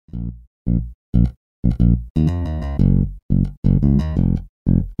Welcome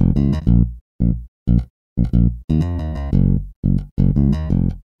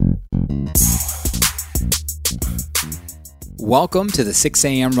to the 6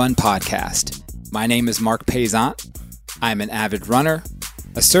 a.m. Run podcast. My name is Mark Payzant. I'm an avid runner,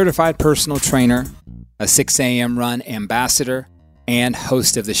 a certified personal trainer, a 6 a.m. Run ambassador, and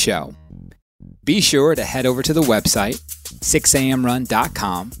host of the show. Be sure to head over to the website,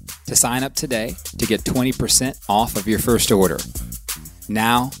 6amrun.com, to sign up today to get 20% off of your first order.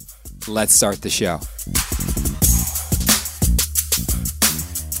 Now, let's start the show.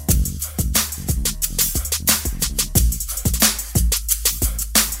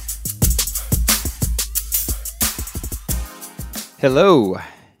 Hello,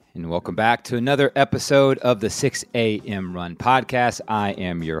 and welcome back to another episode of the 6 a.m. Run podcast. I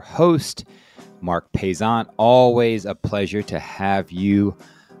am your host, Mark Payzant. Always a pleasure to have you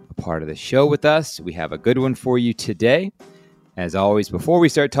a part of the show with us. We have a good one for you today. As always, before we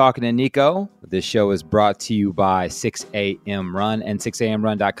start talking to Nico, this show is brought to you by 6 a.m. Run and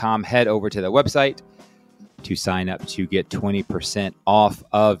 6amrun.com. Head over to the website to sign up to get 20% off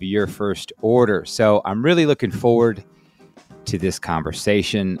of your first order. So I'm really looking forward to this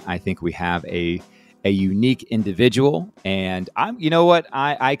conversation. I think we have a unique individual, and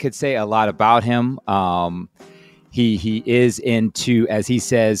I could say a lot about him. He is into, as he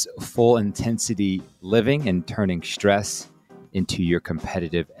says, full intensity living and turning stress into your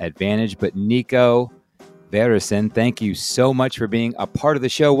competitive advantage. But Nico Verresen, thank you so much for being a part of the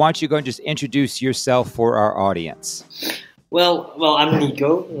show. Why don't you go and just introduce yourself for our audience? Well, I'm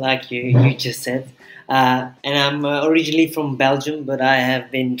Nico, like you just said. And I'm originally from Belgium, but I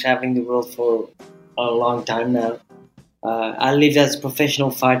have been traveling the world for a long time now. I lived as a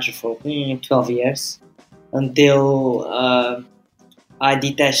professional fighter for 12 years until I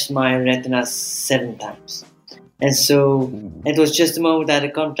detached my retina 7 times. And so it was just a moment I had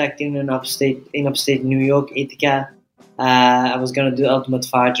a contract in upstate New York, Ithaca. I was going to do Ultimate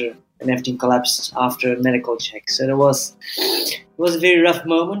Fighter, and everything collapsed after a medical check. So it was a very rough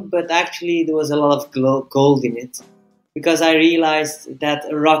moment, but actually there was a lot of gold in it, because I realized that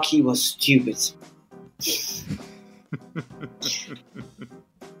Rocky was stupid.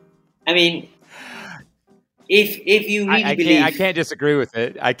 I mean, if you really believe... I can't disagree with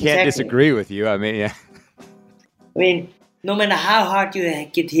it. I can't disagree with you. I mean, yeah. I mean, no matter how hard you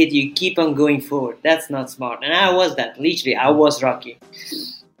get hit, you keep on going forward. That's not smart. And I was that. Literally, I was Rocky.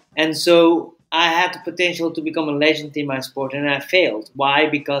 And so I had the potential to become a legend in my sport, and I failed. Why?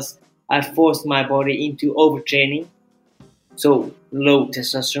 Because I forced my body into overtraining, so low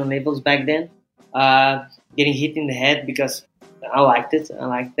testosterone levels back then, getting hit in the head because I liked it. I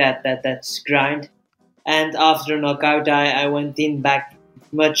liked that's grind. And after a knockout, I went in back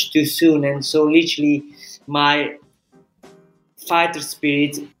much too soon, and so literally my fighter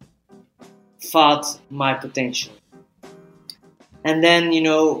spirit fought my potential. And then,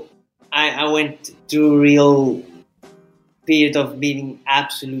 I went through a real period of being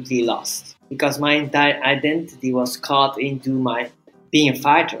absolutely lost, because my entire identity was caught into my being a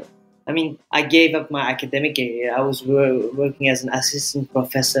fighter. I mean, I gave up my academic career. I was working as an assistant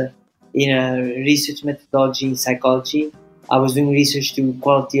professor in a research methodology in psychology. I was doing research to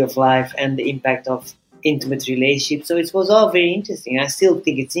quality of life and the impact of intimate relationships. So it was all very interesting. I still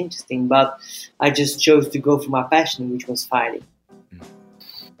think it's interesting, but I just chose to go for my passion, which was fighting.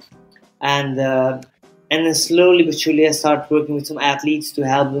 And then slowly but surely I started working with some athletes to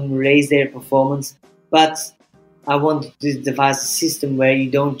help them raise their performance. But I wanted to devise a system where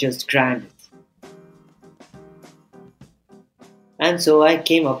you don't just grind it. And so I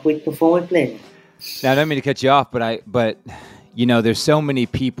came up with Performance Planning. Now, I don't mean to cut you off, but there's so many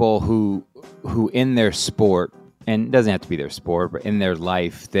people who in their sport, and it doesn't have to be their sport, but in their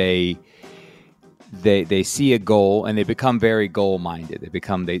life, they see a goal and they become very goal minded.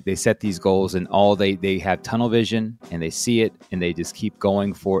 They set these goals, and they have tunnel vision, and they see it and they just keep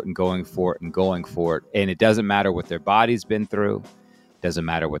going for it and going for it and going for it. And it doesn't matter what their body's been through. Doesn't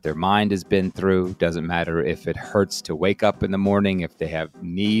matter what their mind has been through. Doesn't matter if it hurts to wake up in the morning, if they have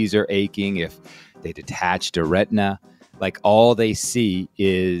knees are aching, if they detached a retina. Like, all they see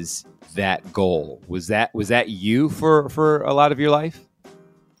is that goal. Was that you for a lot of your life?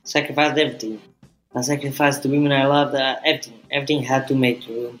 Sacrificed everything. I sacrificed the women I loved. Everything had to make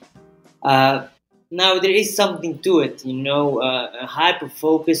room. Now there is something to it, hyper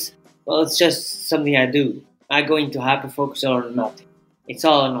focus. Well, it's just something I do. I go into hyper focus or nothing. It's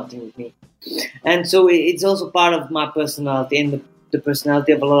all or nothing with me. And so it's also part of my personality and the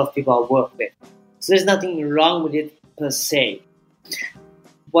personality of a lot of people I work with. So there's nothing wrong with it per se.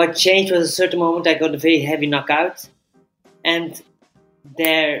 what changed was a certain moment I got a very heavy knockout, and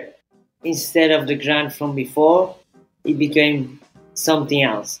there, instead of the grind from before, it became something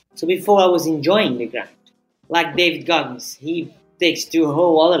else. So before I was enjoying the grind, like David Goggins, he takes to a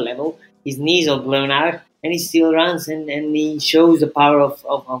whole other level. His knees are blown out, and he still runs, and he shows the power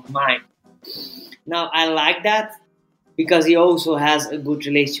of mind. Now I like that because he also has a good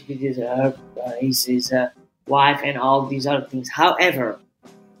relationship with his wife and all these other things. However,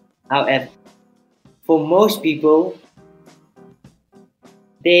 for most people,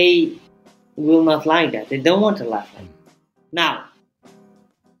 they will not like that. They don't want to laugh like that. Now,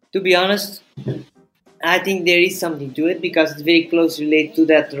 to be honest, I think there is something to it because it's very closely related to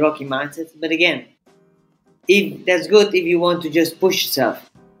that Rocky mindset. But again, if that's good if you want to just push yourself.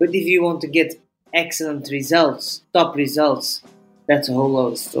 But if you want to get excellent results, top results, that's a whole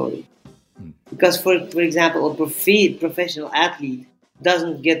other story. Because for example, a professional athlete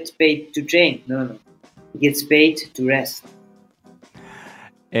doesn't get paid to train. No. He gets paid to rest.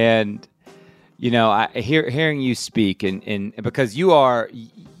 And hearing you speak, and because you were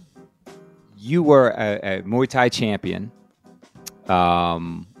a Muay Thai champion,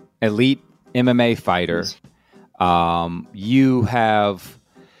 elite MMA fighter. You have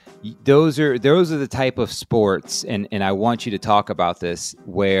those are the type of sports, and I want you to talk about this,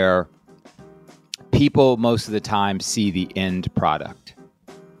 where people most of the time see the end product.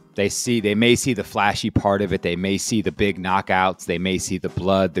 They may see the flashy part of it. They may see the big knockouts. They may see the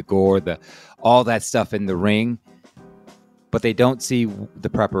blood, the gore, all that stuff in the ring, but they don't see the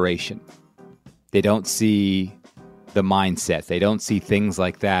preparation. They don't see the mindset. They don't see things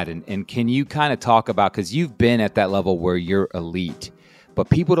like that. And can you kind of talk about, because you've been at that level where you're elite, but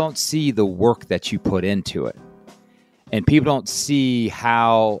people don't see the work that you put into it. And people don't see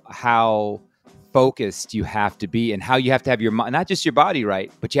how focused you have to be and how you have to have your mind, not just your body right,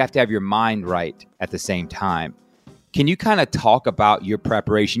 but you have to have your mind right at the same time. Can you kind of talk about your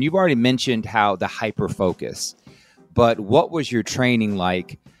preparation? You've already mentioned how the hyper focus, but what was your training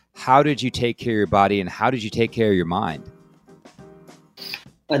like? How did you take care of your body, and how did you take care of your mind?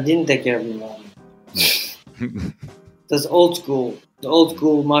 I didn't take care of my mind. That's old school. The old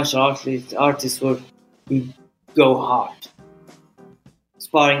school martial artists would go hard.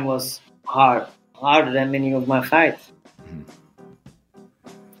 Sparring was harder than many of my fights.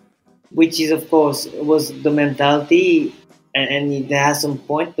 Which is, of course, was the mentality, and it has some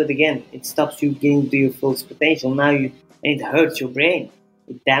point, but again, it stops you getting to your full potential. And it hurts your brain.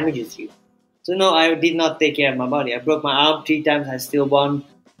 It damages you. So no, I did not take care of my body. I broke my arm 3 times. I still won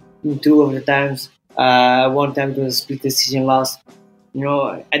 2 of the times. One time it was a split decision loss.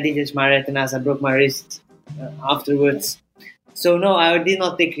 I damaged my retinas. I broke my wrist afterwards. So no, I did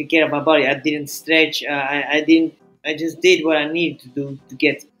not take care of my body. I didn't stretch. I just did what I needed to do to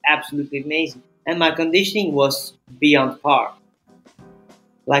get absolutely amazing. And my conditioning was beyond par.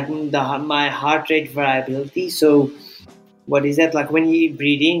 Like my heart rate variability. So what is that? Like when you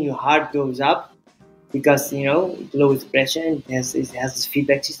breathe in, your heart goes up because, it lowers pressure and it has this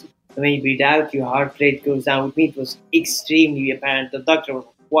feedback system. And when you breathe out, your heart rate goes down. With me, it was extremely apparent. The doctor was,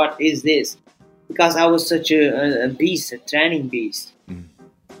 what is this? Because I was such a beast, a training beast. And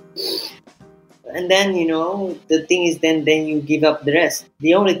then, the thing is, then you give up the rest.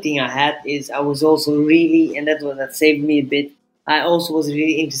 The only thing I had is I was also really, and that saved me a bit, I also was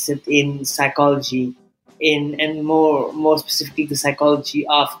really interested in psychology, and more specifically the psychology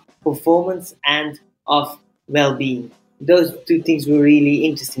of performance and of well-being. Those 2 things were really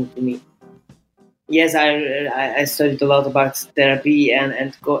interesting to me. Yes, I studied a lot about therapy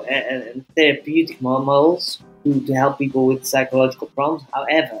and therapeutic models to help people with psychological problems.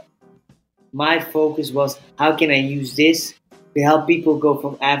 However, my focus was, how can I use this to help people go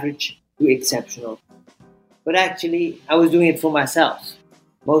from average to exceptional? But actually, I was doing it for myself.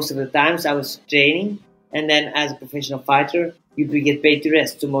 Most of the times I was training, and then as a professional fighter, you could get paid to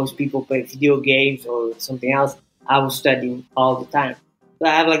rest. So most people play video games or something else. I was studying all the time. So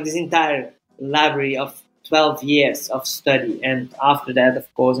I have like this entire library of 12 years of study. And after that,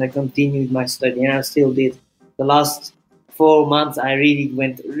 of course, I continued my study, and I still did. The last 4 months, I really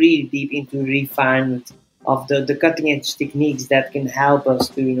went really deep into refinement of the cutting edge techniques that can help us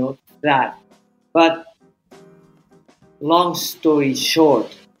to, thrive. But long story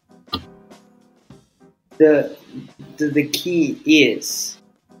short, the key is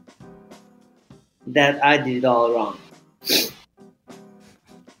that I did it all wrong.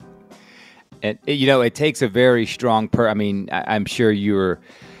 And it takes a very strong I'm sure you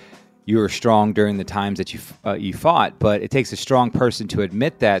were strong during the times that you fought, but it takes a strong person to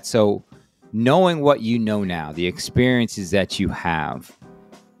admit that. So knowing what you know now, the experiences that you have,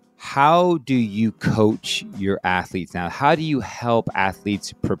 how do you coach your athletes now? How do you help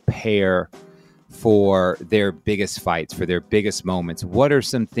athletes prepare for their biggest fights, for their biggest moments? What are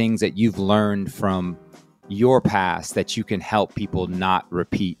some things that you've learned from your past that you can help people not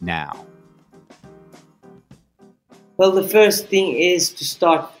repeat now? Well, the first thing is to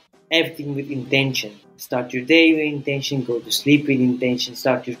start everything with intention. Start your day with intention, go to sleep with intention,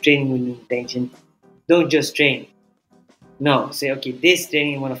 start your training with intention. Don't just train. No, say, okay, this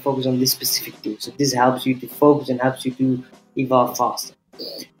training I want to focus on this specific thing. So this helps you to focus and helps you to evolve faster.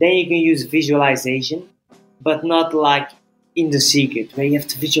 Then you can use visualization, but not like in the secret, where you have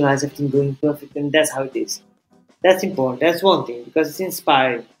to visualize everything going perfect, and that's how it is. That's important. That's one thing, because it's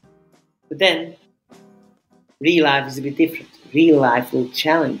inspiring. But then, real life is a bit different. Real life will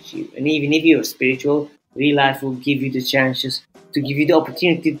challenge you. And even if you're spiritual, real life will give you the chances to give you the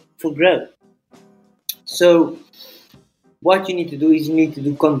opportunity for growth. So, what you need to do is you need to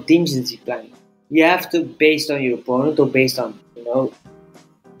do contingency planning. You have to, based on your opponent or based on,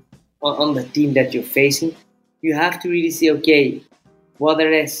 on the team that you're facing, you have to really see, okay, what are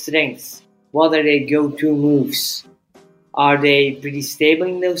their strengths? What are their go-to moves? Are they pretty stable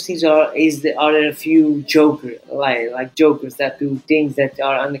in those things, or are there a few jokers that do things that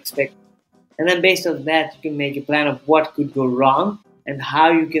are unexpected? And then based on that, you can make a plan of what could go wrong and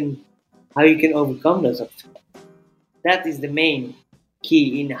how you can overcome those obstacles. That is the main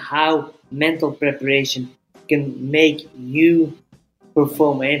key in how mental preparation can make you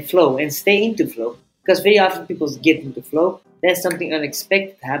perform and flow and stay into flow. Because very often people get into flow, then something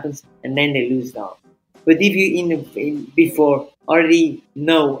unexpected happens, and then they lose down. But if you before already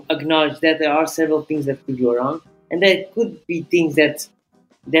acknowledge that there are several things that could go wrong, and there could be things that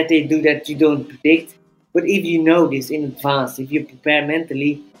they do that you don't predict. But if you know this in advance, if you prepare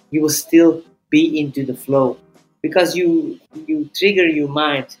mentally, you will still be into the flow, because you trigger your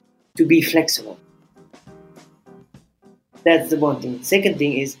mind to be flexible. That's the one thing. Second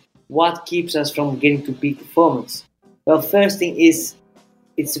thing is, what keeps us from getting to peak performance? Well, first thing is,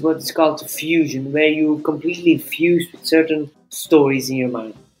 it's what is called fusion, where you completely fuse with certain stories in your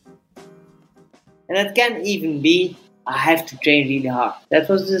mind. And that can even be, I have to train really hard. That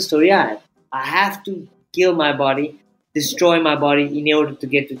was the story I had. I have to kill my body, destroy my body in order to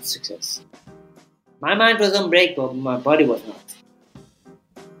get to the success. My mind was unbreakable, but my body was not.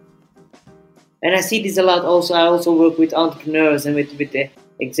 And I see this a lot also. I also work with entrepreneurs and with the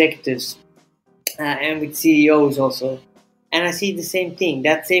executives and with CEOs also. And I see the same thing,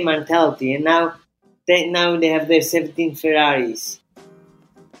 that same mentality. And now they have their 17 Ferraris.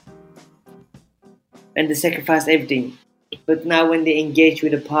 And they sacrifice everything. But now when they engage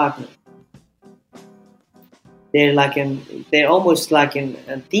with a partner, they're almost like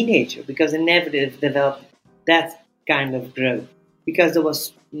a teenager, because they never developed that kind of growth. Because there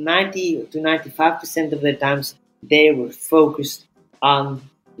was 90 to 95% of their times they were focused on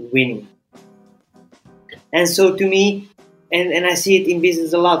winning. And so to me, and I see it in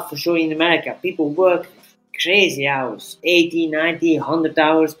business a lot, for sure in America, people work crazy hours, 80, 90, 100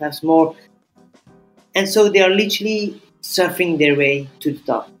 hours, perhaps more. And so they are literally surfing their way to the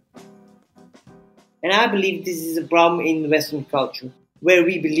top. And I believe this is a problem in Western culture, where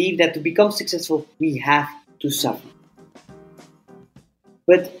we believe that to become successful, we have to suffer.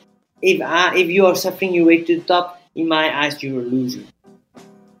 But if you are suffering your way to the top, in my eyes, you're a loser.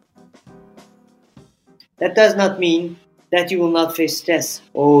 That does not mean that you will not face stress.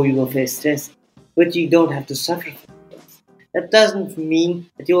 Oh, you will face stress, but you don't have to suffer from stress. That doesn't mean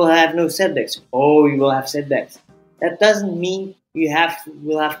that you will have no setbacks. Oh, you will have setbacks. That doesn't mean you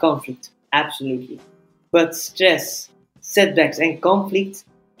will have conflict. Absolutely. But stress, setbacks, and conflict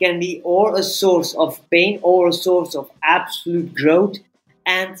can be or a source of pain or a source of absolute growth.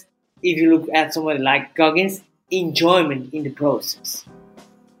 And if you look at somebody like Goggins, enjoyment in the process.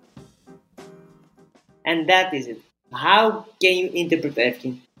 And that is it. How can you interpret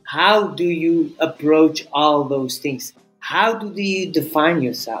everything? How do you approach all those things? How do you define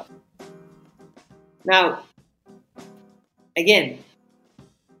yourself? Now, again,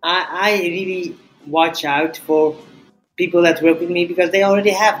 I really watch out for people that work with me, because they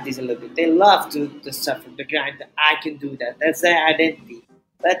already have this a little bit. They love to suffer, the grind. I can do that. That's their identity.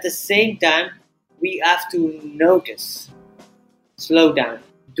 But at the same time, we have to notice, slow down,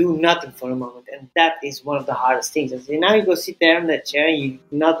 do nothing for a moment. And that is one of the hardest things. And now you go sit there in that chair and you're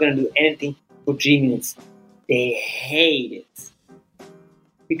not going to do anything for 3 minutes. They hate it.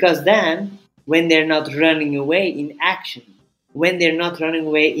 Because then, when they're not running away in action, when they're not running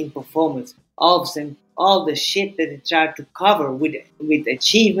away in performance, all of a sudden, all the shit that they try to cover with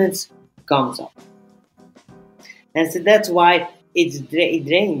achievements comes up. And so that's why it's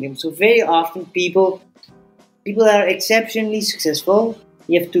draining them. So very often people are exceptionally successful.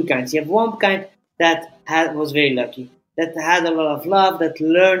 You have two kinds. You have one kind that was very lucky, that had a lot of love, that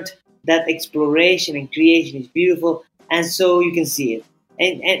learned that exploration and creation is beautiful, and so you can see it.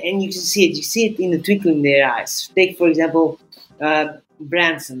 And you can see it. You see it in the twinkle in their eyes. Take, for example,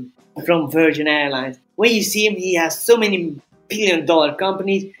 Branson from Virgin Airlines. When you see him, he has so many billion-dollar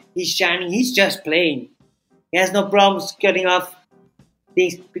companies. He's shining. He's just playing. He has no problems cutting off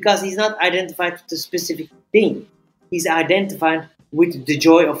things because he's not identified with a specific thing. He's identified with the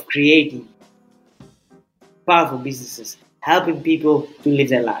joy of creating powerful businesses, helping people to live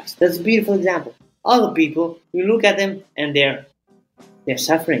their lives. That's a beautiful example. Other people, you look at them and they're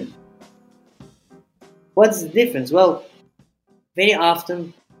suffering. What's the difference? Well, very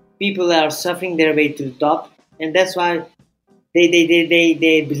often people are suffering their way to the top, and that's why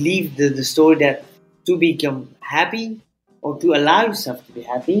they believe the story that to become happy or to allow yourself to be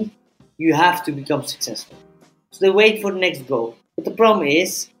happy, you have to become successful. So they wait for the next goal. But the problem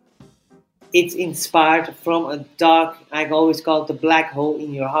is, it's inspired from a dark, I always call it the black hole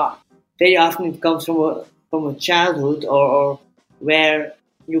in your heart. Very often it comes from a childhood or where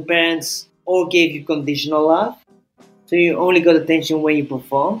your parents all gave you conditional love. So you only got attention when you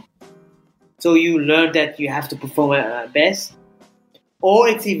perform. So you learn that you have to perform at best. Or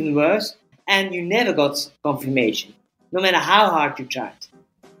it's even worse, and you never got confirmation, no matter how hard you tried.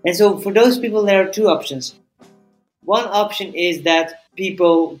 And so for those people, there are two options. One option is that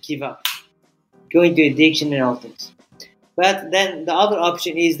people give up, go into addiction and all things. But then the other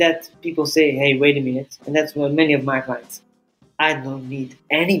option is that people say, hey, wait a minute. And that's what many of my clients. I don't need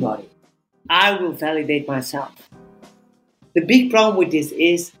anybody. I will validate myself. The big problem with this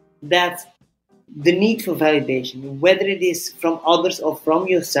is that the need for validation, whether it is from others or from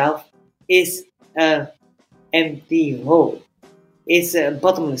yourself, is an empty hole. It's a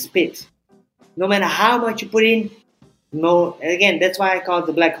bottomless pit. No matter how much you put in, again, that's why I call it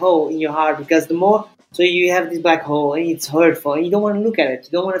the black hole in your heart, because the more, so you have this black hole and it's hurtful and you don't want to look at it,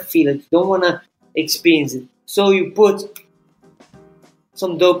 you don't want to feel it, you don't want to experience it. So you put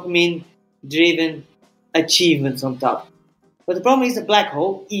some dopamine driven achievements on top. But the problem is the black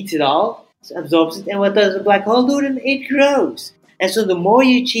hole eats it all, absorbs it, and what does the black hole do? Then it grows. And so the more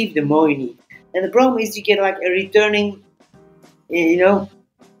you achieve, the more you need. And the problem is you get like a returning, a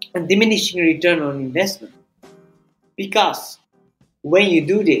diminishing return on investment. Because when you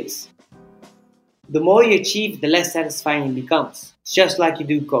do this, the more you achieve, the less satisfying it becomes. It's just like you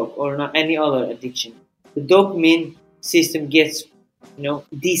do coke or not any other addiction. The dopamine system gets,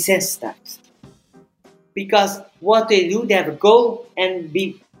 desensitized. Because what they do, they have a goal, and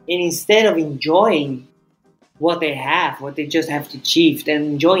instead of enjoying what they have, what they just have to achieve, and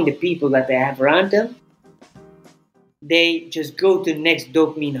enjoying the people that they have around them, they just go to the next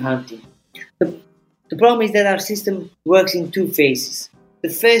dopamine hunting. The problem is that our system works in two phases. The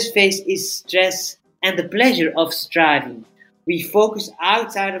first phase is stress and the pleasure of striving. We focus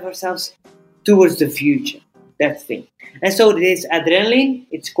outside of ourselves towards the future. That's the thing. And so there's adrenaline,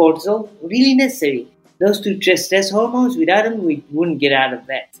 it's cortisol, really necessary. Those two stress hormones, without them, we wouldn't get out of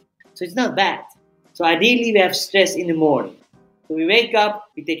bed. So it's not bad. So ideally, we have stress in the morning. So we wake up,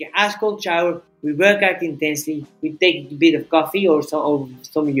 we take an ice cold shower, we work out intensely, we take a bit of coffee or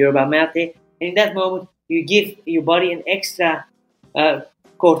some yerba mate, and in that moment, you give your body an extra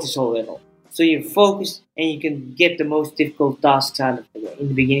cortisol level. So you're focused and you can get the most difficult tasks out of the way in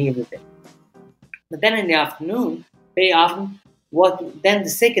the beginning of the day. But then in the afternoon, very often, the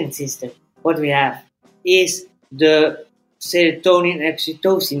second system, what we have is the serotonin and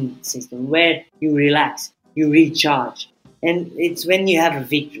oxytocin system, where you relax, you recharge. And it's when you have a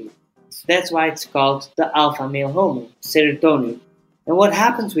victory. So that's why it's called the alpha male hormone, serotonin. And what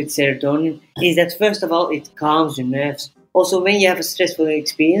happens with serotonin is that, first of all, it calms your nerves. Also, when you have a stressful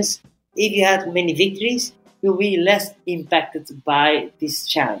experience, if you have many victories, you'll be less impacted by this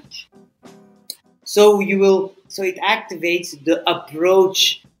challenge. So it activates the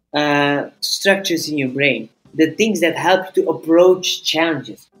approach structures in your brain, the things that help you to approach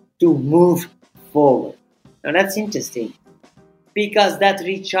challenges, to move forward. Now that's interesting, because that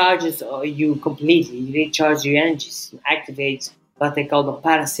recharges you completely, recharges your energies, activates what they call the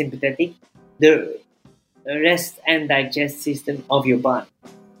parasympathetic, the rest and digest system of your body.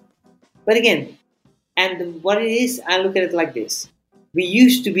 But again, and what it is, I look at it like this. We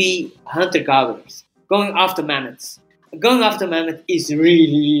used to be hunter-gatherers, going after mammoths. Going after mammoth is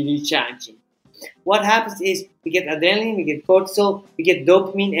really, really challenging. What happens is we get adrenaline, we get cortisol, we get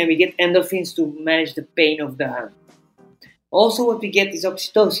dopamine, and we get endorphins to manage the pain of the hunt. Also, what we get is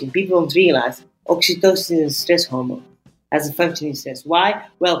oxytocin. People don't realize oxytocin is a stress hormone. as a functioning stress. Why?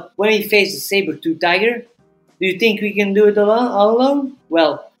 Well, when we face a saber-tooth tiger, do you think we can do it all alone?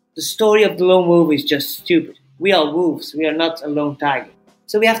 Well, the story of the lone wolf is just stupid. We are wolves. We are not a lone tiger.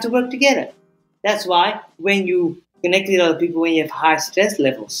 So we have to work together. That's why when you connect with other people, when you have high stress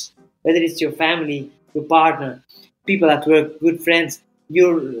levels, whether it's your family, your partner, people at work, good friends,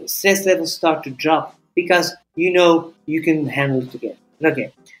 your stress levels start to drop because you know you can handle it together.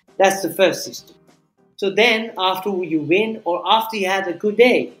 Okay, that's the first system. So then, after you win or after you had a good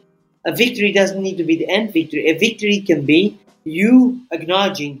day, a victory doesn't need to be the end victory. A victory can be you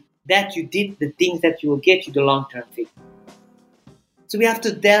acknowledging that you did the things that will get you the long-term victory. So we have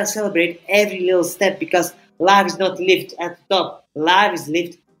to celebrate every little step because life is not lived at the top. Life is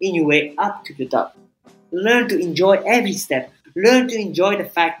lived in your way up to the top. Learn to enjoy every step. Learn to enjoy the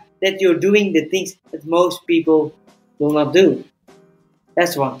fact that you're doing the things that most people will not do.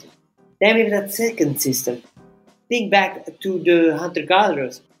 That's one thing. Then we have that second system. Think back to the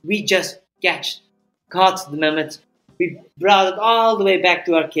hunter-gatherers. We just caught the mammoth. We brought it all the way back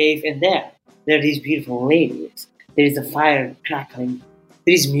to our cave, and there are these beautiful ladies. There is a fire crackling.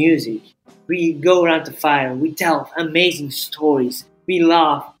 There is music. We go around the fire. We tell amazing stories. We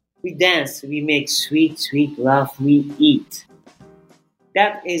laugh. We dance. We make sweet, sweet love. We eat.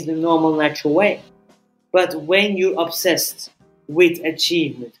 That is the normal, natural way. But when you're obsessed with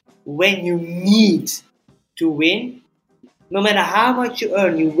achievement, when you need to win, no matter how much you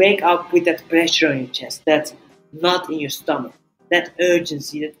earn, you wake up with that pressure on your chest, that knot in your stomach, that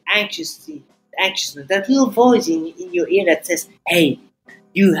urgency, that anxiousness, that little voice in your ear that says, hey,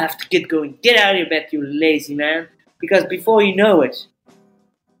 you have to get going. Get out of your bed, you lazy man. Because before you know it,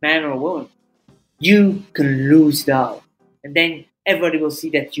 man or woman, you can lose it all. And then everybody will see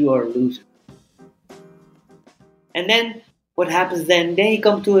that you are a loser. And then what happens then? Then you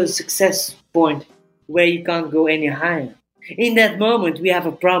come to a success point where you can't go any higher. In that moment, we have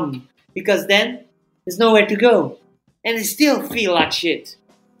a problem because then there's nowhere to go. And I still feel like shit.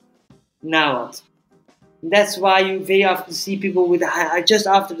 Now what? That's why you very often see people with just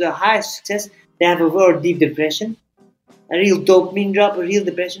after the highest success, they have a very deep depression, a real dopamine drop, a real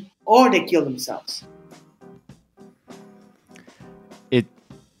depression, or they kill themselves.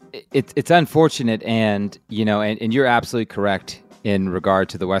 It's unfortunate, and and you're absolutely correct in regard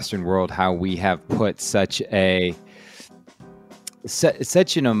to the Western world, how we have put such an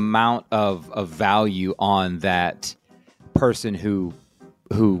amount of value on that person who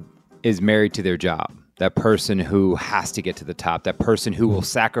is married to their job, that person who has to get to the top, that person who will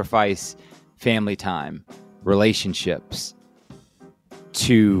sacrifice family time, relationships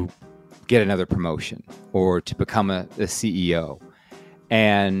to get another promotion or to become a CEO.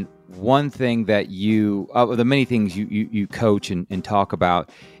 And one thing that the many things you coach and talk about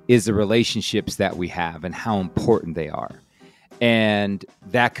is the relationships that we have and how important they are. And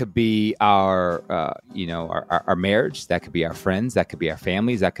that could be our marriage, that could be our friends, that could be our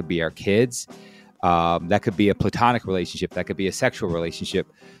families, that could be our kids, that could be a platonic relationship, that could be a sexual relationship.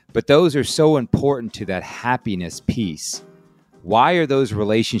 But those are so important to that happiness piece. Why are those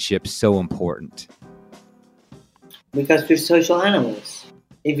relationships so important? Because we're social animals.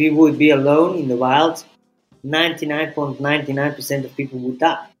 If we would be alone in the wild, 99.99% of people would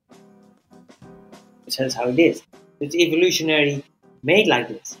die. That's how it is. It's evolutionary made like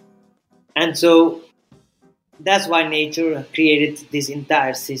this. And so that's why nature created this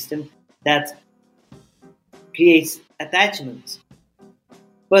entire system that creates attachments.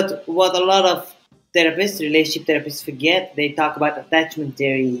 But what a lot of relationship therapists forget, they talk about attachment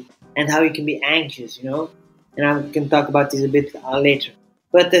theory and how you can be anxious, and I can talk about this a bit later.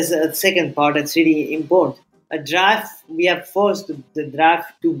 But there's a second part that's really important. A drive, we have forced the drive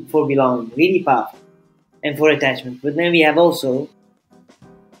for belonging, really powerful, and for attachment. But then we have also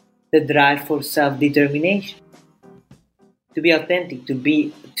the drive for self-determination, to be authentic, to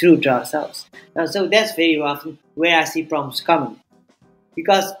be true to ourselves. Now, so that's very often where I see problems coming.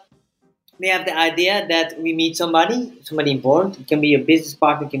 Because we have the idea that we meet somebody important. It can be a business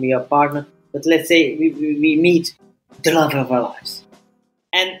partner, it can be a partner. But let's say we meet the love of our lives.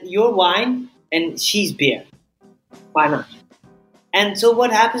 And you're wine and she's beer. Why not? And so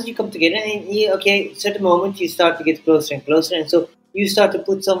what happens, you come together and certain moment you start to get closer and closer. And so you start to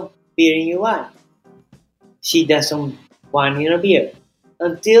put some beer in your wine. She does some wine in her beer.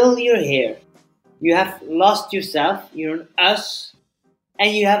 Until you're here, you have lost yourself, you're an us,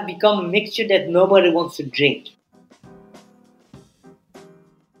 and you have become a mixture that nobody wants to drink.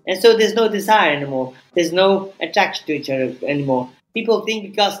 And so there's no desire anymore. There's no attraction to each other anymore. People think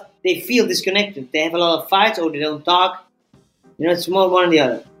because they feel disconnected, they have a lot of fights or they don't talk. It's more one or the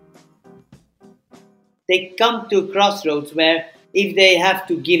other. they come to a crossroads where if they have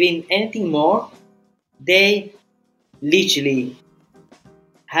to give in anything more, they literally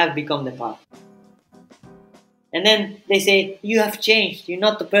have become the father. And then they say, you have changed. You're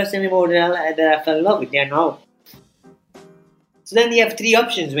not the person anymore that I fell in love with. Yeah, no. So then you have three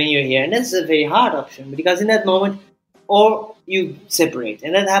options when you're here. And that's a very hard option because in that moment, or you separate.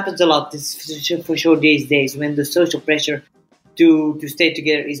 And that happens a lot for sure these days when the social pressure to stay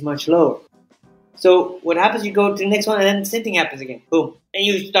together is much lower. So what happens, you go to the next one and then the same thing happens again. Boom. And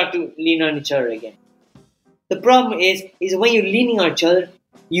you start to lean on each other again. The problem is when you're leaning on each other,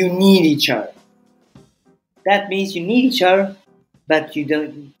 you need each other. That means you need each other, but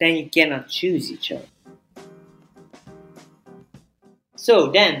then you cannot choose each other.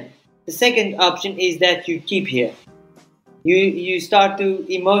 So then, the second option is that you keep here. You start to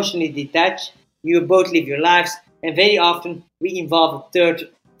emotionally detach. You both live your lives, and very often we involve a third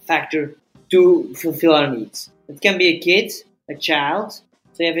factor to fulfill our needs. It can be a kid, a child.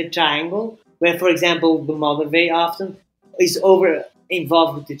 So you have a triangle where, for example, the mother very often is over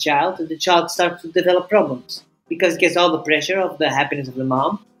involved with the child, and the child starts to develop problems because it gets all the pressure of the happiness of the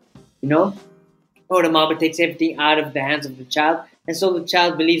mom, or the mother takes everything out of the hands of the child, and so the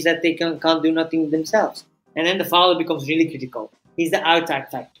child believes that they can't do nothing themselves. And then the father becomes really critical. He's the outside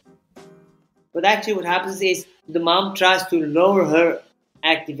factor. But actually what happens is the mom tries to lower her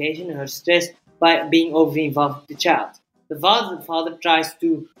activation, her stress, by being overly involved with the child. The father tries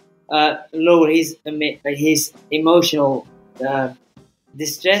to lower his emotional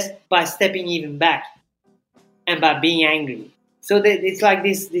distress by stepping even back and by being angry. So that it's like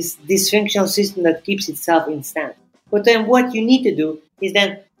this dysfunctional system that keeps itself in stand. But then what you need to do is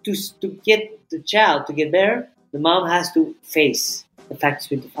then to get the child to get better, the mom has to face the facts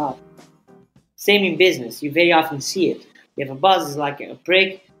with the father. Same in business. You very often see it. You have a boss is like a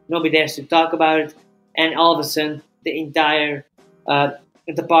prick, nobody dares to talk about it, and all of a sudden the entire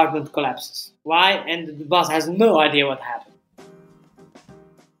department collapses. Why? And the boss has no idea what happened.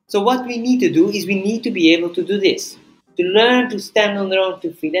 So what we need to do is we need to be able to do this, to learn to stand on their own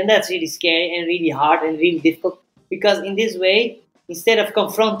 2 feet. And that's really scary and really hard and really difficult because in this way, instead of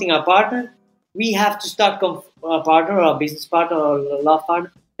confronting our partner, we have to start our partner or our business partner or our love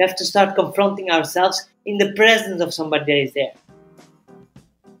partner, we have to start confronting ourselves in the presence of somebody that is there.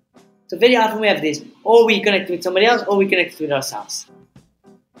 So very often we have this, or we connect with somebody else or we connect with ourselves.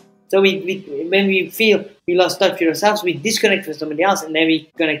 So when we feel we lost touch with ourselves, we disconnect with somebody else and then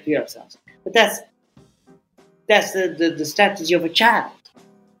we connect with ourselves. But that's the strategy of a child.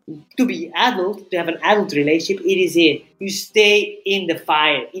 To be adult, to have an adult relationship, it is here. You stay in the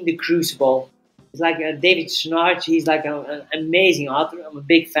fire, in the crucible. It's like David Schnarch, he's like an amazing author. I'm a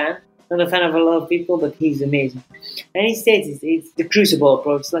big fan. Not a fan of a lot of people, but he's amazing. And he says it's the crucible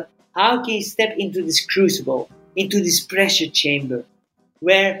approach. It's like, how can you step into this crucible, into this pressure chamber,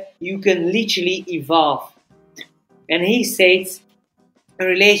 where you can literally evolve? And he says, a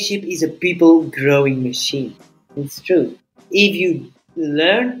relationship is a people growing machine. It's true. If you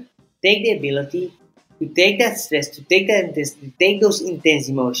learn, take the ability to take that stress, to take that intensity, to take those intense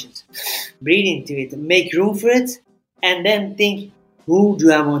emotions, breathe into it, make room for it, and then think, who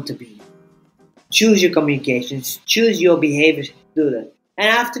do I want to be? Choose your communications, choose your behavior to do that. And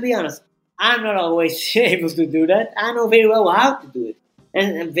I have to be honest, I'm not always able to do that. I know very well how to do it.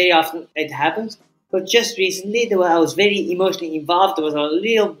 And very often it happens. But just recently, I was very emotionally involved. There was a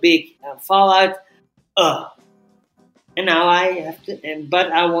little big fallout. And now I have to,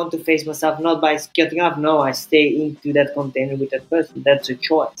 but I want to face myself not by cutting off. No, I stay into that container with that person. That's a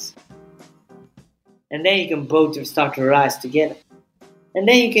choice. And then you can both start to rise together. And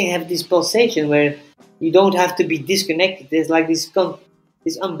then you can have this pulsation where you don't have to be disconnected. There's like this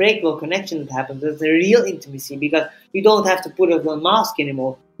unbreakable connection that happens. There's a real intimacy because you don't have to put on a mask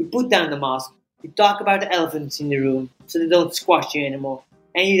anymore. You put down the mask. You talk about the elephants in the room so they don't squash you anymore.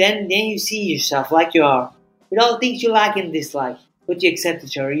 And then you see yourself like you are, with all the things you like and dislike, but you accept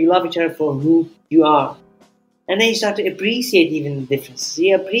each other. You love each other for who you are. And then you start to appreciate even the differences.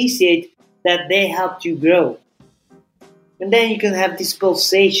 You appreciate that they helped you grow. And then you can have this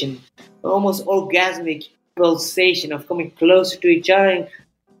pulsation, almost orgasmic pulsation of coming closer to each other and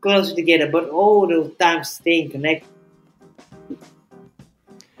closer together, but all the time staying connected.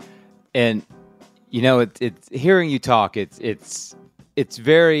 And it's hearing you talk. It's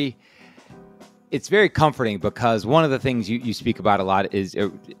very comforting because one of the things you speak about a lot is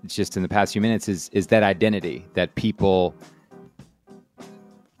just in the past few minutes is that identity that people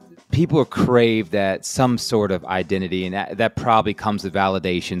crave, that some sort of identity, and that probably comes with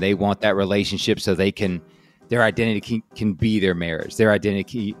validation. They want that relationship so they can, their identity can be their marriage. Their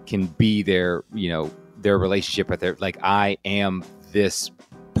identity can be their, their relationship, but they're like, I am this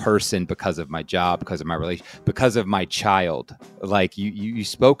person because of my job, because of my relation, because of my child. Like you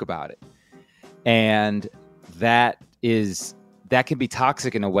spoke about it. And that can be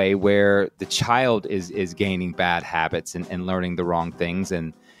toxic in a way where the child is gaining bad habits and learning the wrong things.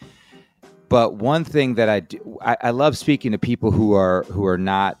 But one thing that I love speaking to people who are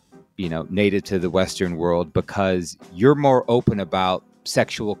not, native to the Western world, because you're more open about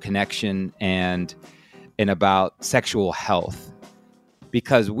sexual connection and about sexual health,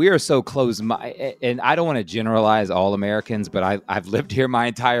 because we are so close-minded. And I don't want to generalize all Americans, but I've lived here my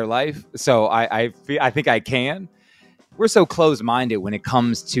entire life, so I think I can. We're so close-minded when it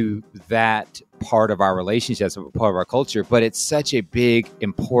comes to that part of our relationships, part of our culture, but it's such a big,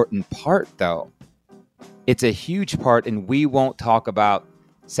 important part, though. It's a huge part, and we won't talk about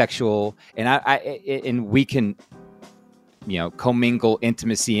sexual, and we can, commingle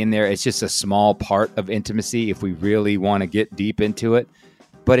intimacy in there. It's just a small part of intimacy if we really want to get deep into it.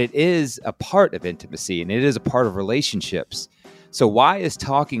 But it is a part of intimacy, and it is a part of relationships. So why is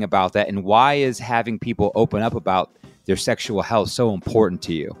talking about that, and why is having people open up about their sexual health so important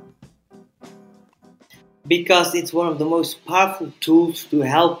to you? Because it's one of the most powerful tools to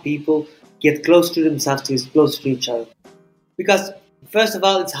help people get close to themselves, to get close to each other. Because first of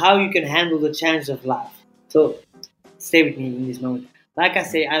all, it's how you can handle the challenges of life. So stay with me in this moment. Like I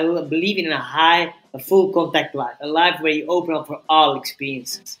say, I believe in a full contact life, a life where you open up for all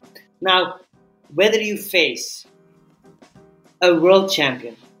experiences. Now, whether you face a world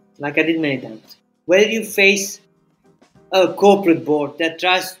champion, like I did many times, whether you face a corporate board that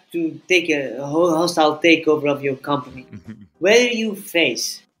tries to take a hostile takeover of your company, whether you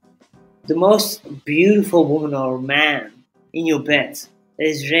face the most beautiful woman or man in your bed that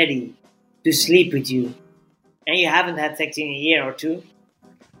is ready to sleep with you, and you haven't had sex in a year or two,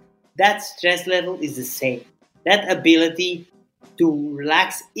 that stress level is the same. That ability to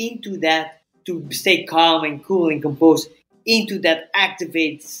relax into that, to stay calm and cool and composed into that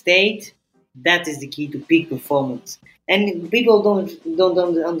activated state, that is the key to peak performance. And people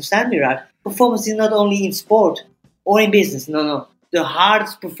don't understand me right. Performance is not only in sport or in business. No. The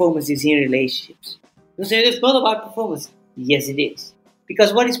hardest performance is in relationships. You say it's not about performance. Yes, it is.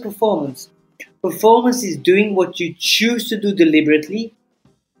 Because what is performance? Performance is doing what you choose to do deliberately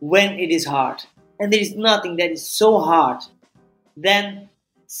when it is hard. And there is nothing that is so hard than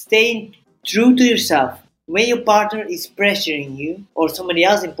staying true to yourself when your partner is pressuring you, or somebody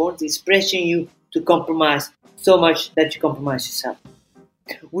else important is pressuring you to compromise so much that you compromise yourself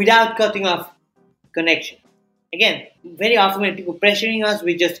without cutting off connection. Again, very often when people pressuring us,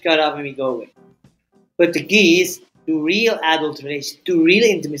 we just cut off and we go away. But the key is to real adult relationship, to real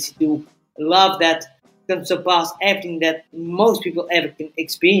intimacy, to love that can surpass everything that most people ever can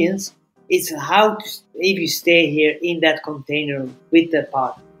experience. It's how to, if you stay here in that container with the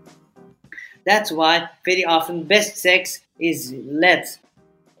partner. That's why very often best sex is led.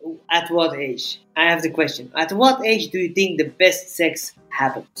 At what age? I have the question. At what age do you think the best sex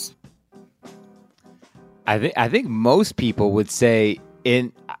happens? I think most people would say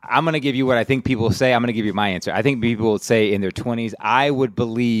I'm going to give you what I think people say. I'm going to give you my answer. I think people would say in their 20s. I would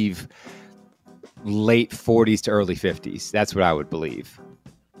believe late 40s to early 50s. That's what I would believe.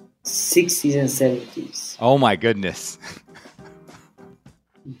 60s and 70s. Oh my goodness.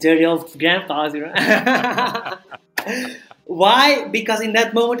 Dirty old grandpas. Why? Because in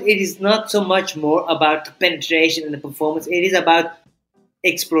that moment, it is not so much more about the penetration and the performance. It is about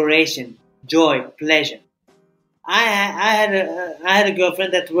exploration, joy, pleasure. I had a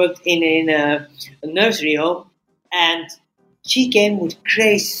girlfriend that worked in a nursery home, and she came with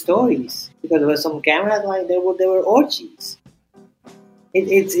crazy stories because there were some cameras, like there were orgies.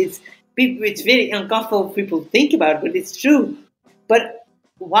 It's very uncomfortable for people to think about, but it's true. But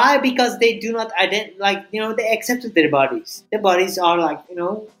why? Because they do not they accepted their bodies. Their bodies are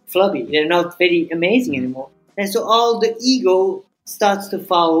flubby. They're not very amazing anymore. And so all the ego starts to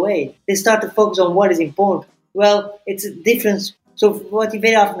fall away. They start to focus on what is important. Well, it's a difference. So what you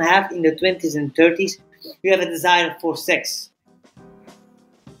very often have in the 20s and 30s, you have a desire for sex.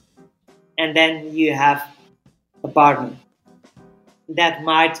 And then you have a partner that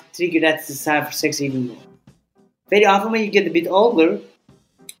might trigger that desire for sex even more. Very often when you get a bit older,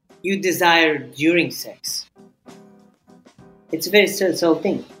 you desire during sex. It's a very subtle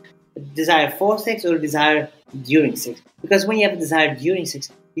thing. A desire for sex or a desire during sex. Because when you have a desire during sex,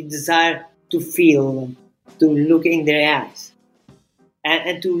 you desire to feel them, to look in their eyes,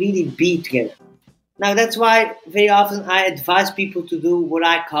 and to really be together. Now that's why very often I advise people to do what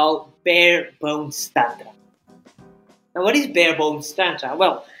I call bare bones tantra. Now what is bare bones tantra?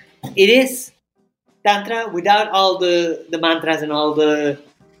 Well, it is Tantra without all the mantras and all the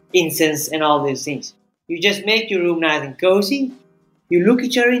incense and all these things. You just make your room nice and cozy. You look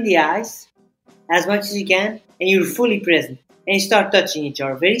each other in the eyes as much as you can, and you're fully present. And you start touching each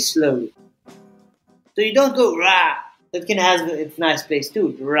other very slowly. So you don't go rah. That can have its nice place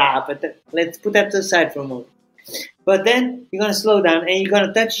too, rah. But let's put that to the side for a moment. But then you're gonna slow down and you're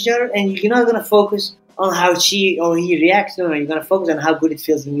gonna touch each other, and you're not gonna focus on how she or he reacts. No, you're gonna focus on how good it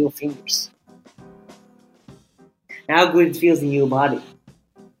feels in your fingers, and how good it feels in your body.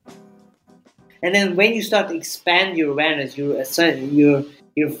 And then when you start to expand your awareness, your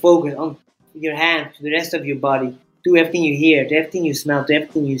focus on your hand to the rest of your body, to everything you hear, to everything you smell, to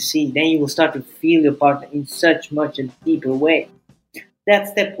everything you see, then you will start to feel your partner in such much a deeper way.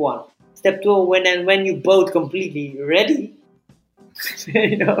 That's step one. Step two, when you both completely ready,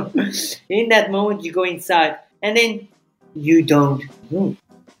 you know, in that moment you go inside, and then you don't move.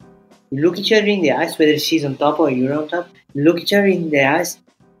 You look each other in the eyes, whether she's on top or you're on top. You look each other in the eyes.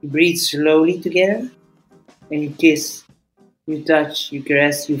 You breathe slowly together, and you kiss, you touch, you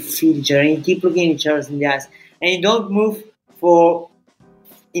caress, you feel each other, and you keep looking each other in the eyes. And you don't move for,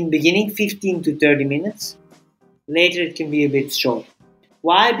 in the beginning, 15 to 30 minutes. Later, it can be a bit short.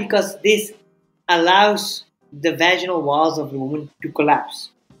 Why? Because this allows the vaginal walls of the woman to collapse,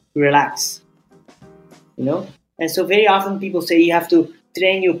 to relax. You know? And so very often people say you have to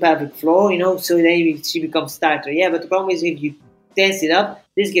train your pelvic floor, you know, so then she becomes tighter. Yeah, but the problem is if you tense it up,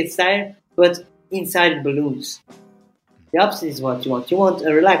 this gets tighter, but inside it balloons. The opposite is what you want. You want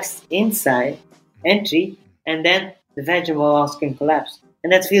a relaxed inside entry, and then the vaginal walls can collapse.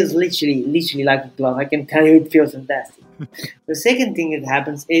 And that feels literally like a glove. I can tell you it feels fantastic. The second thing that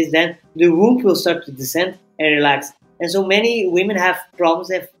happens is then the womb will start to descend and relax. And so many women have problems,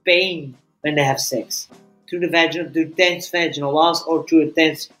 they have pain when they have sex. Through tense vaginal walls or through a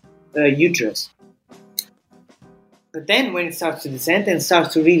tense uterus. But then when it starts to descend and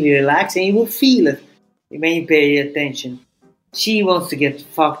starts to really relax, and you will feel it when you pay attention. She wants to get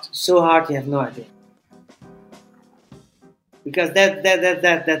fucked so hard you have no idea. Because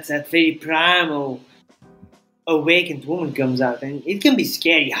that's that very primal awakened woman comes out, and it can be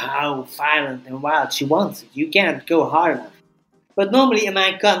scary how violent and wild she wants it. You can't go hard enough. But normally a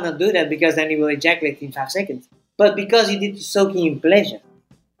man cannot do that because then he will ejaculate in 5 seconds. But because you did the soaking in pleasure,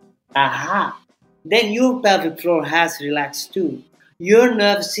 aha, then your pelvic floor has relaxed too. Your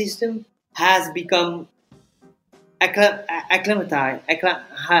nervous system has become acclimatized.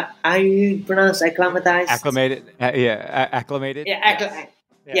 How you pronounce acclimatized? Acclimated. Acclimated.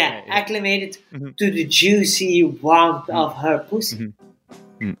 Yeah, acclimated to the juicy warmth of her pussy.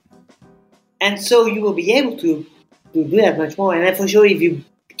 And so you will be able to do that much more. And for sure, if you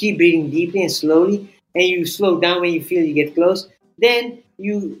keep breathing deeply and slowly, and you slow down when you feel you get close, then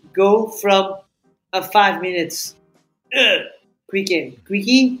you go from a 5 minutes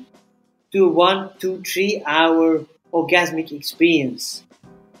quickie to 1, 2, 3 hour orgasmic experience.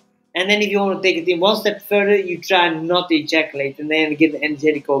 And then if you want to take it in one step further, you try not to ejaculate and then get the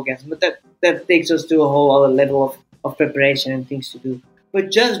energetic orgasm. But that takes us to a whole other level of preparation and things to do.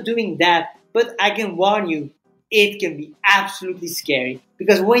 But just doing that, but I can warn you, it can be absolutely scary.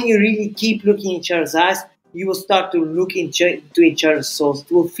 Because when you really keep looking in each other's eyes, you will start to look into each other's souls.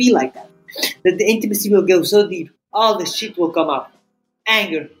 It will feel like that. That the intimacy will go so deep, all the shit will come up.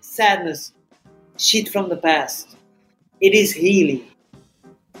 Anger, sadness, shit from the past. It is healing.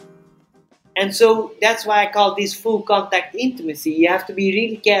 And so that's why I call this full contact intimacy. You have to be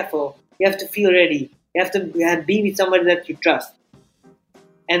really careful. You have to feel ready. You have to be with somebody that you trust.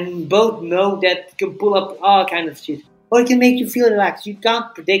 And both know that can pull up all kind of shit. Or it can make you feel relaxed. You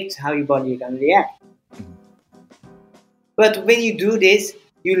can't predict how your body is going to react. But when you do this,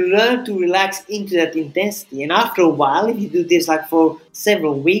 you learn to relax into that intensity. And after a while, if you do this like for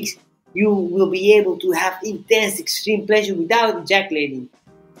several weeks, you will be able to have intense, extreme pleasure without ejaculating.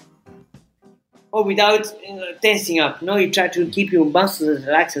 Or without tensing up. No, you try to keep your muscles as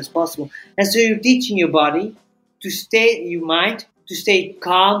relaxed as possible. And so you're teaching your body your mind to stay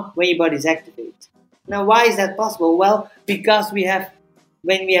calm when your body is activated. Now, why is that possible? Well, because when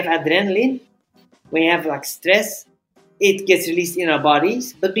we have adrenaline, when you have like stress, it gets released in our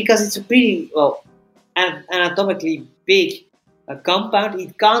bodies. But because it's a pretty anatomically big compound,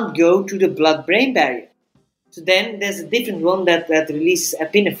 it can't go to the blood-brain barrier. So then there's a different one that releases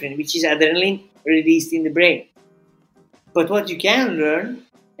epinephrine, which is adrenaline released in the brain. But what you can learn,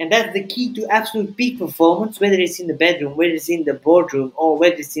 and that's the key to absolute peak performance, whether it's in the bedroom, whether it's in the boardroom, or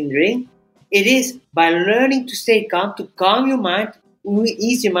whether it's in the ring, it is by learning to stay calm, to calm your mind,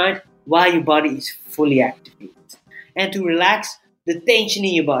 ease your mind while your body is fully activated. And to relax the tension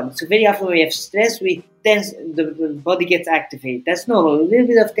in your body. So very often when we have stress, we tense, the body gets activated. That's normal. A little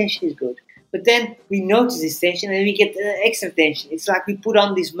bit of tension is good. But then we notice this tension and we get extra tension. It's like we put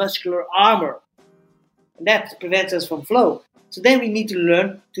on this muscular armor. And that prevents us from flow. So then we need to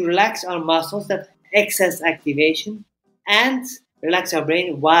learn to relax our muscles, that excess activation, and relax our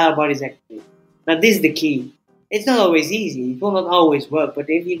brain while our body is activated. Now this is the key. It's not always easy. It will not always work. But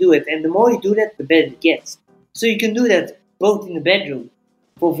if you do it, and the more you do that, the better it gets. So you can do that both in the bedroom.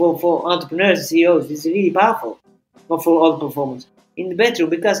 For entrepreneurs and CEOs, it's really powerful. Or for all performers. In the bedroom,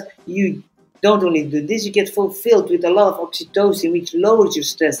 because you don't only do this, you get fulfilled with a lot of oxytocin, which lowers your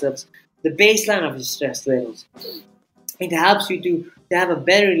stress levels, the baseline of your stress levels. It helps you to have a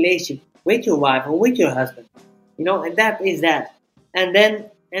better relationship with your wife or with your husband. And that is that. And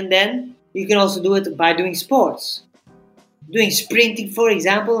then you can also do it by doing sports. Doing sprinting, for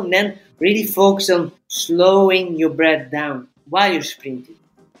example, and then really focus on slowing your breath down while you're sprinting.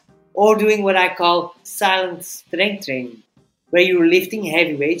 Or doing what I call silent strength training, where you're lifting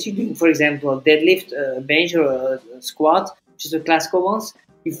heavy weights. You're doing, for example, a deadlift, a bench, or a squat, just the classical ones.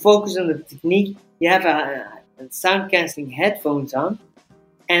 You focus on the technique. You have a sound-canceling headphones on,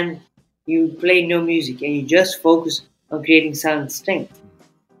 and you play no music, and you just focus on creating silent strength.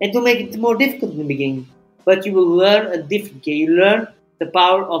 It will make it more difficult in the beginning, but you will learn a different game. You learn the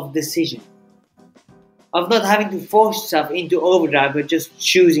power of decision, of not having to force yourself into overdrive, but just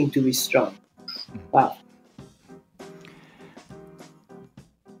choosing to be strong. Wow.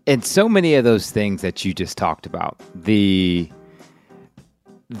 And so many of those things that you just talked about, the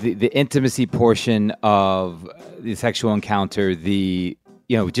intimacy portion of the sexual encounter,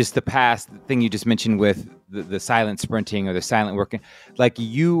 just the past thing you just mentioned with the silent sprinting or the silent working, like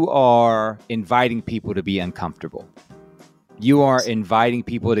you are inviting people to be uncomfortable. You are inviting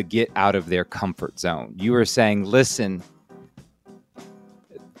people to get out of their comfort zone. You are saying, listen,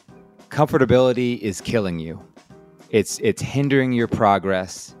 comfortability is killing you. It's hindering your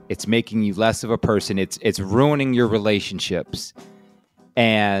progress. It's making you less of a person. It's ruining your relationships.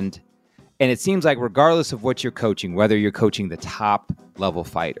 And it seems like regardless of what you're coaching, whether you're coaching the top level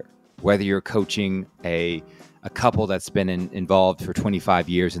fighter, whether you're coaching a couple that's been involved for 25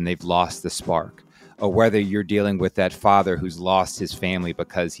 years and they've lost the spark, or whether you're dealing with that father who's lost his family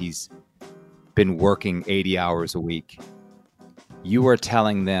because he's been working 80 hours a week, you are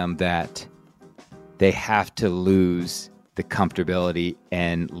telling them that they have to lose the comfortability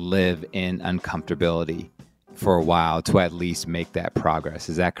and live in uncomfortability for a while to at least make that progress.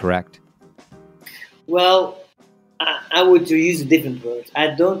 Is that correct? Well, I would use a different word.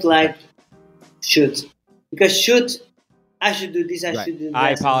 I don't like should. Because I should do this, I should do that. I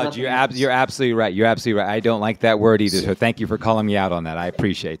apologize. You're absolutely right. You're absolutely right. I don't like that word either. So thank you for calling me out on that. I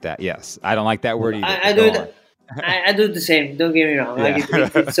appreciate that. Yes. I don't like that word either. I do the same. Don't get me wrong. Yeah.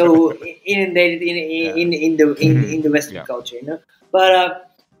 Like it's so inundated in the Western culture,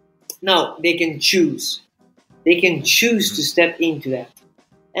 But no, they can choose. They can choose to step into that.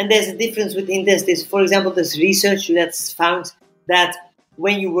 And there's a difference with intestines. For example, there's research that's found that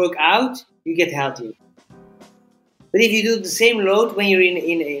when you work out, you get healthier. But if you do the same load when you're in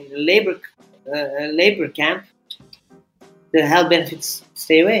a labor camp, the health benefits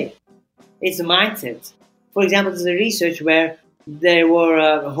stay away. It's a mindset. For example, there's a research where there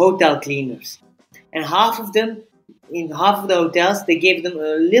were hotel cleaners. And half of them, in half of the hotels, they gave them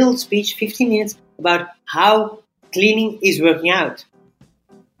a little speech, 15 minutes, about how cleaning is working out.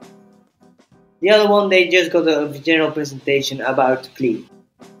 The other one, they just got a general presentation about cleaning.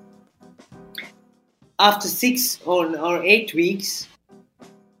 After 6 or 8 weeks,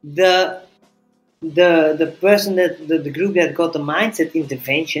 the person the group that got the mindset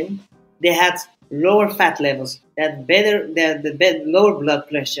intervention, they had lower fat levels, they had lower blood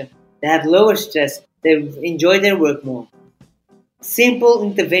pressure, they had lower stress, they enjoyed their work more. Simple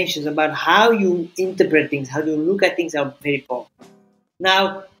interventions about how you interpret things, how you look at things are very important.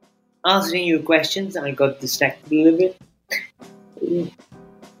 Now, answering your questions, I got distracted a little bit.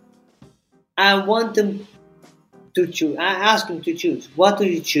 I want them to choose. I ask them to choose. What do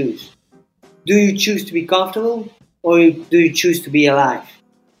you choose? Do you choose to be comfortable, or do you choose to be alive?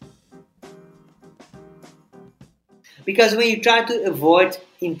 Because when you try to avoid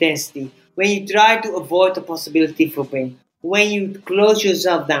intensity, when you try to avoid the possibility for pain, when you close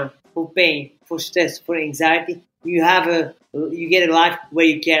yourself down for pain, for stress, for anxiety, you get a life where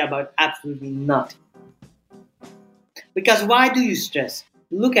you care about absolutely nothing. Because why do you stress?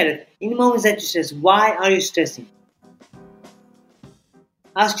 Look at it. In the moments that you stress, why are you stressing?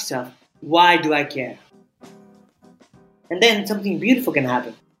 Ask yourself, why do I care? And then something beautiful can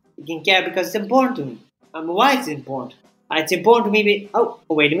happen. You can care because it's important to me. Why it's important? It's important to me.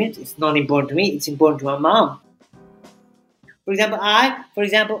 Wait a minute. It's not important to me. It's important to my mom. For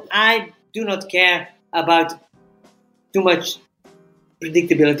example, I do not care about too much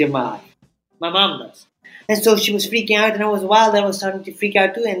predictability of my life. My mom does. And so she was freaking out, and I was wild. I was starting to freak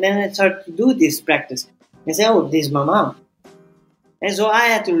out too. And then I started to do this practice. I said, this is my mom. And so I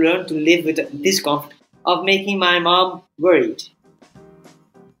had to learn to live with the discomfort of making my mom worried.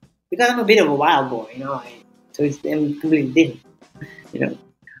 Because I'm a bit of a wild boy, so I'm completely different,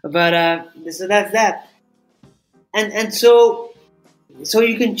 But so that's that. And so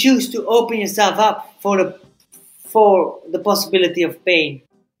you can choose to open yourself up for the possibility of pain,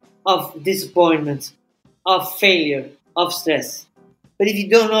 of disappointment, of failure, of stress. But if you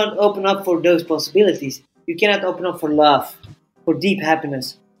do not open up for those possibilities, you cannot open up for love, for deep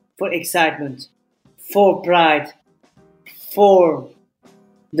happiness, for excitement, for pride, for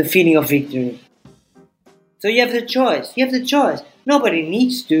the feeling of victory. So you have the choice. Nobody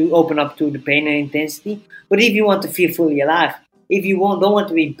needs to open up to the pain and intensity. But if you want to feel fully alive, if you don't want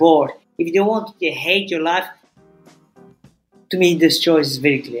to be bored, if you don't want to hate your life, to me this choice is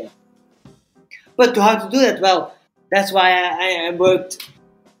very clear. But how to do that? Well, that's why I worked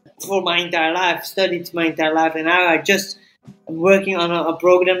for my entire life, studied my entire life, and now I'm working on a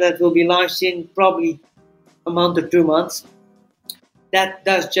program that will be launched in probably a month or 2 months. That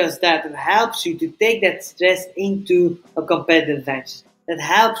does just that. It helps you to take that stress into a competitive advantage. That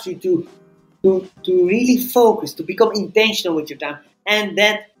helps you to really focus, to become intentional with your time, and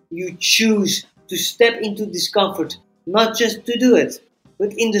that you choose to step into discomfort, not just to do it,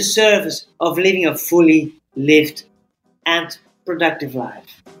 but in the service of living a fully lived and productive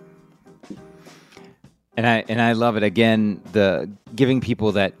life. And I love it. Again, the giving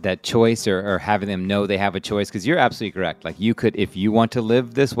people that choice or having them know they have a choice, because you're absolutely correct. Like you could, if you want to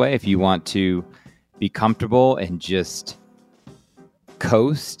live this way, if you want to be comfortable and just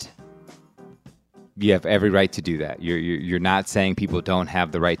coast, you have every right to do that. You're not saying people don't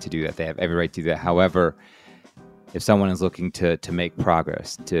have the right to do that. They have every right to do that. However, if someone is looking to make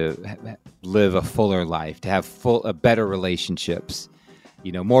progress, to live a fuller life, to have better relationships,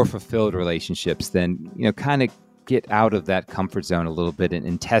 more fulfilled relationships, then, kind of get out of that comfort zone a little bit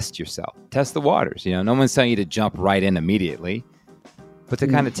and test yourself. Test the waters. No one's telling you to jump right in immediately, but to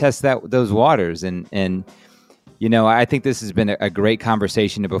kind of test those waters. And I think this has been a great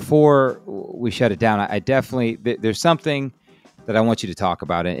conversation. And before we shut it down, I definitely, there's something that I want you to talk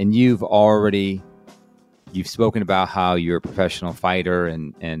about. And you've spoken about how you're a professional fighter.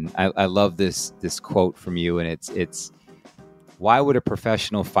 And I love this quote from you. And it's, why would a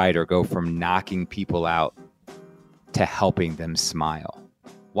professional fighter go from knocking people out to helping them smile?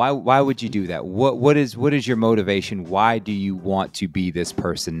 Why would you do that? What is your motivation? Why do you want to be this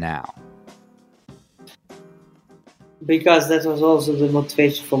person now? Because that was also the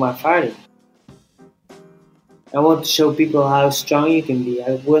motivation for my fighting. I want to show people how strong you can be.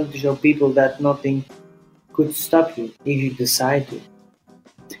 I want to show people that nothing could stop you if you decide to.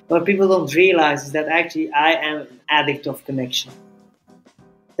 What people don't realize is that actually I am an addict of connection.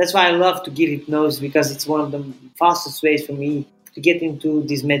 That's why I love to give hypnosis, because it's one of the fastest ways for me to get into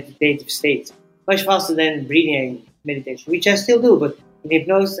this meditative state. Much faster than breathing meditation, which I still do, but in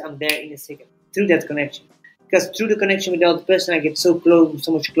hypnosis I'm there in a second, through that connection. Because through the connection with the other person I get so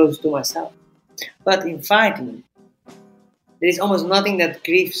much closer to myself. But in fighting, there is almost nothing that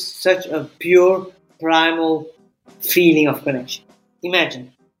gives such a pure, primal feeling of connection.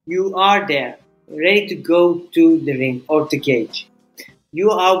 Imagine, you are there, ready to go to the ring or the cage.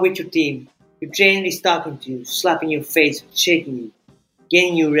 You are with your team. Your trainer is talking to you, slapping your face, shaking you,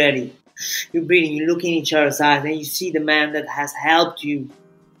 getting you ready. You're breathing, you're looking in each other's eyes, and you see the man that has helped you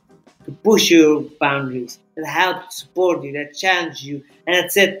to push your boundaries, that helped support you, that challenged you, and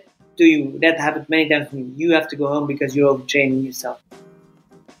that said to you, that happened many times to me, you have to go home because you're overtraining yourself.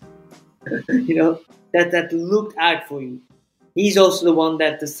 That looked out for you. He's also the one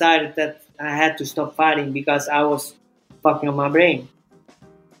that decided that I had to stop fighting because I was fucking on my brain.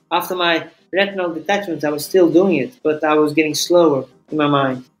 After my retinal detachments, I was still doing it, but I was getting slower in my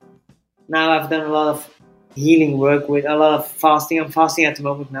mind. Now I've done a lot of healing work with a lot of fasting. I'm fasting at the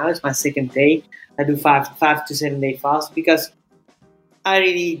moment now. It's my second day. I do 5 to 7 day fast because I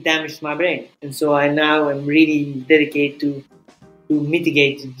really damaged my brain. And so I now am really dedicated to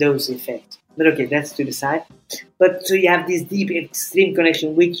mitigate those effects. But okay, that's to the side. But so you have this deep, extreme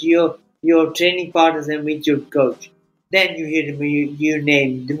connection with your training partners and with your coach. Then you hear your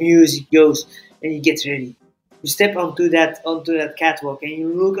name, the music goes, and you get ready. You step onto that catwalk and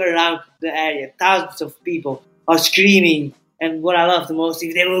you look around the area. Thousands of people are screaming. And what I love the most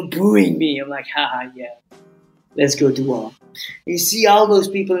is they were booing me. I'm like, haha, yeah. Let's go to war. You see all those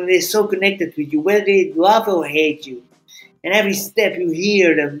people and they're so connected with you, whether they love or hate you. And every step you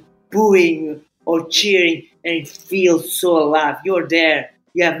hear them booing or cheering and it feels so alive. You're there.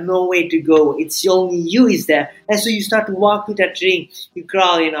 You have no way to go. It's only you is there. And so you start to walk through that ring. You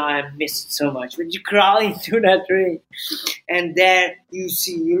crawl, I miss it so much. But you crawl into that ring. And there you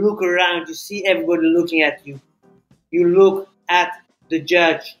look around, you see everybody looking at you. You look at the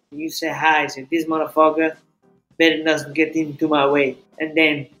judge. You say hi. Say, this motherfucker better doesn't get into my way. And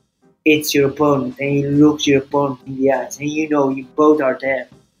then it's your opponent. And you look your opponent in the eyes. And you both are there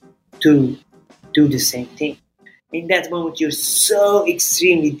to do the same thing. In that moment, you're so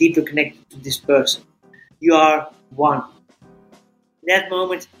extremely deeply connected to this person. You are one. In that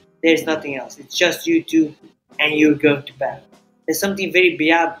moment, there's nothing else. It's just you two, and you're going to battle. There's something very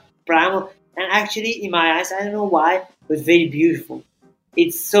primal, and actually, in my eyes, I don't know why, but very beautiful.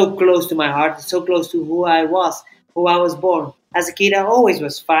 It's so close to my heart. It's so close to who I was born. As a kid, I always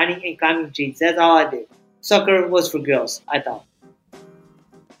was fighting and climbing trees. That's all I did. Soccer was for girls, I thought.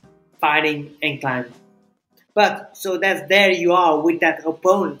 Fighting and climbing. But so there you are with that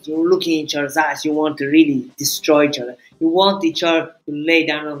opponent. You're looking in each other's eyes. You want to really destroy each other. You want each other to lay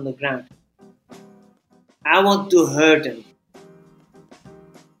down on the ground. I want to hurt them.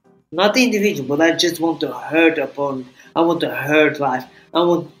 Not the individual, but I just want to hurt the opponent. I want to hurt life. I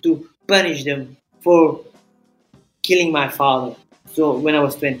want to punish them for killing my father. So when I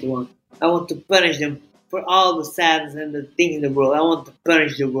was 21, I want to punish them for all the sadness and the things in the world. I want to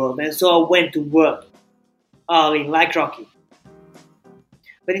punish the world. And so I went to work. All in, like Rocky.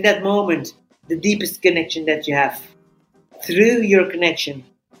 But in that moment, the deepest connection that you have, through your connection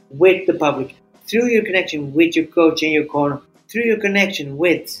with the public, through your connection with your coach in your corner, through your connection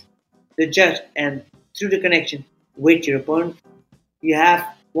with the judge, and through the connection with your opponent, you have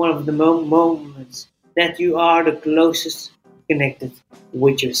one of the moments that you are the closest connected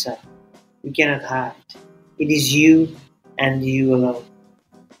with yourself. You cannot hide. It is you and you alone.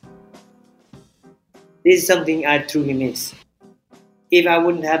 This is something I truly miss. If I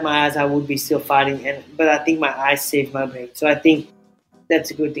wouldn't have my eyes, I would be still fighting. But I think my eyes saved my brain. So I think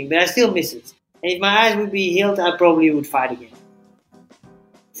that's a good thing. But I still miss it. And if my eyes would be healed, I probably would fight again.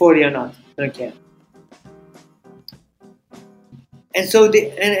 40 or not. I don't care. And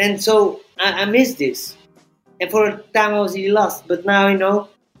so I miss this. And for a time I was really lost. But now,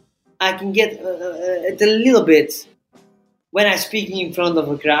 I can get a little bit when I'm speaking in front of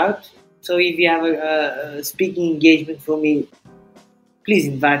a crowd. So if you have a speaking engagement for me, please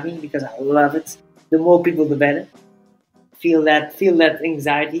invite me because I love it. The more people, the better. Feel that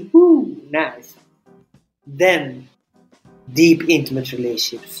anxiety. Woo, nice. Then, deep, intimate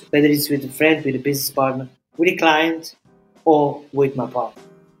relationships, whether it's with a friend, with a business partner, with a client, or with my partner.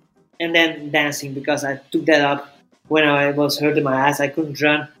 And then dancing, because I took that up when I was hurting my ass. I couldn't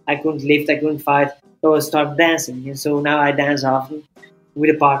run, I couldn't lift, I couldn't fight. So I started dancing, and so now I dance often.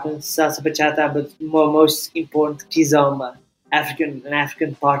 With a partner, salsa bachata, but most important, kizomba, an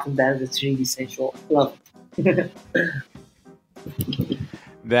African partner dance that's really sensual. Love it.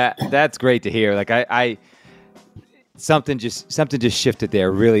 That's great to hear. Like I something just shifted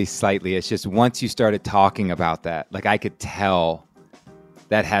there really slightly. It's just once you started talking about that, like I could tell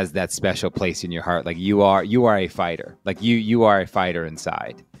that has that special place in your heart. Like you are a fighter. Like you are a fighter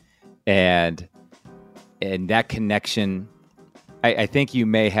inside, and that connection. I think you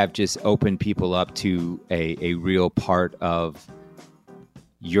may have just opened people up to a real part of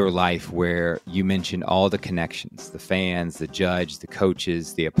your life where you mentioned all the connections, the fans, the judge, the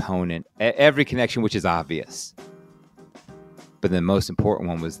coaches, the opponent, every connection, which is obvious. But the most important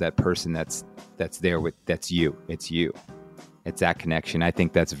one was that person that's there with, that's you. It's you. It's that connection. I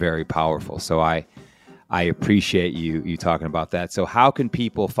think that's very powerful. So I appreciate you talking about that. So how can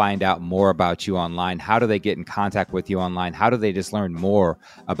people find out more about you online? How do they get in contact with you online? How do they just learn more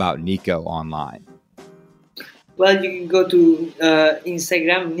about Nico online? Well, you can go to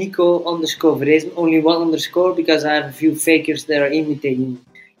Instagram, Nico_Verresen, only one underscore, because I have a few fakers that are imitating me.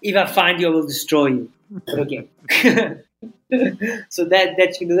 If I find you, I will destroy you. Okay. So that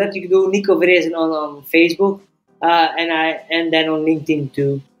you can do that. You can do Nico Verresen on Facebook, and then on LinkedIn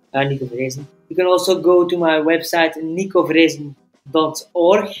too, Nico Verresen. You can also go to my website,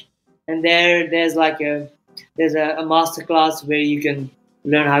 nicoverresen.org, and there's a masterclass where you can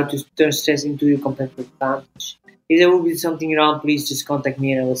learn how to turn stress into your competitive advantage. If there will be something wrong, please just contact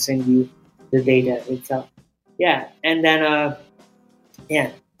me and I will send you the data itself. Yeah, and then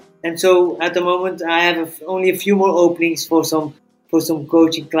and so at the moment I have only a few more openings for some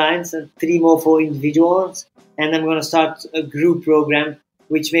coaching clients and 3 more for individuals, and I'm going to start a group program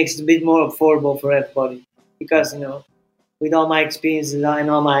which makes it a bit more affordable for everybody. because, with all my experiences and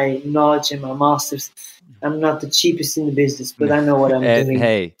all my knowledge and my masters, I'm not the cheapest in the business, but I know what I'm doing.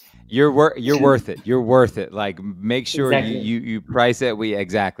 Hey, you're worth it. You're worth it. Like, make sure Exactly. you price it.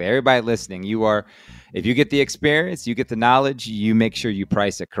 Exactly. Everybody listening, if you get the experience, you get the knowledge, you make sure you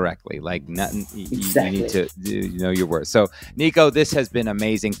price it correctly. Like, nothing, Exactly. you need to know your worth. So, Nico, this has been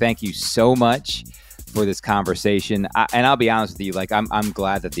amazing. Thank you so much for this conversation. And I'll be honest with you, like, I'm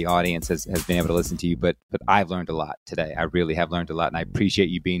glad that the audience has been able to listen to you, but I've learned a lot today. I really have learned a lot, and I appreciate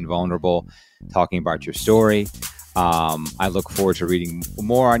you being vulnerable, talking about your story. I look forward to reading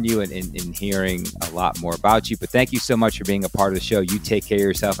more on you and hearing a lot more about you. But thank you so much for being a part of the show. You take care of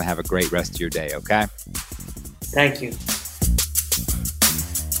yourself and have a great rest of your day, okay? Thank you.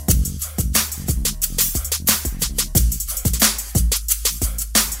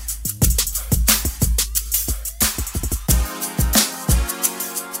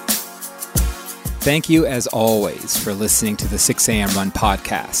 Thank you, as always, for listening to the 6 a.m. Run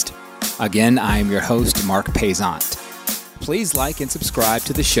podcast. Again, I am your host, Mark Paysant. Please like and subscribe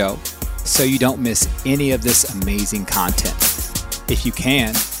to the show so you don't miss any of this amazing content. If you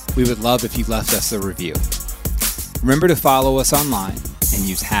can, we would love if you left us a review. Remember to follow us online and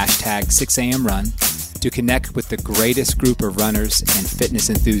use hashtag 6amrun to connect with the greatest group of runners and fitness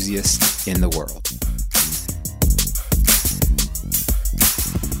enthusiasts in the world.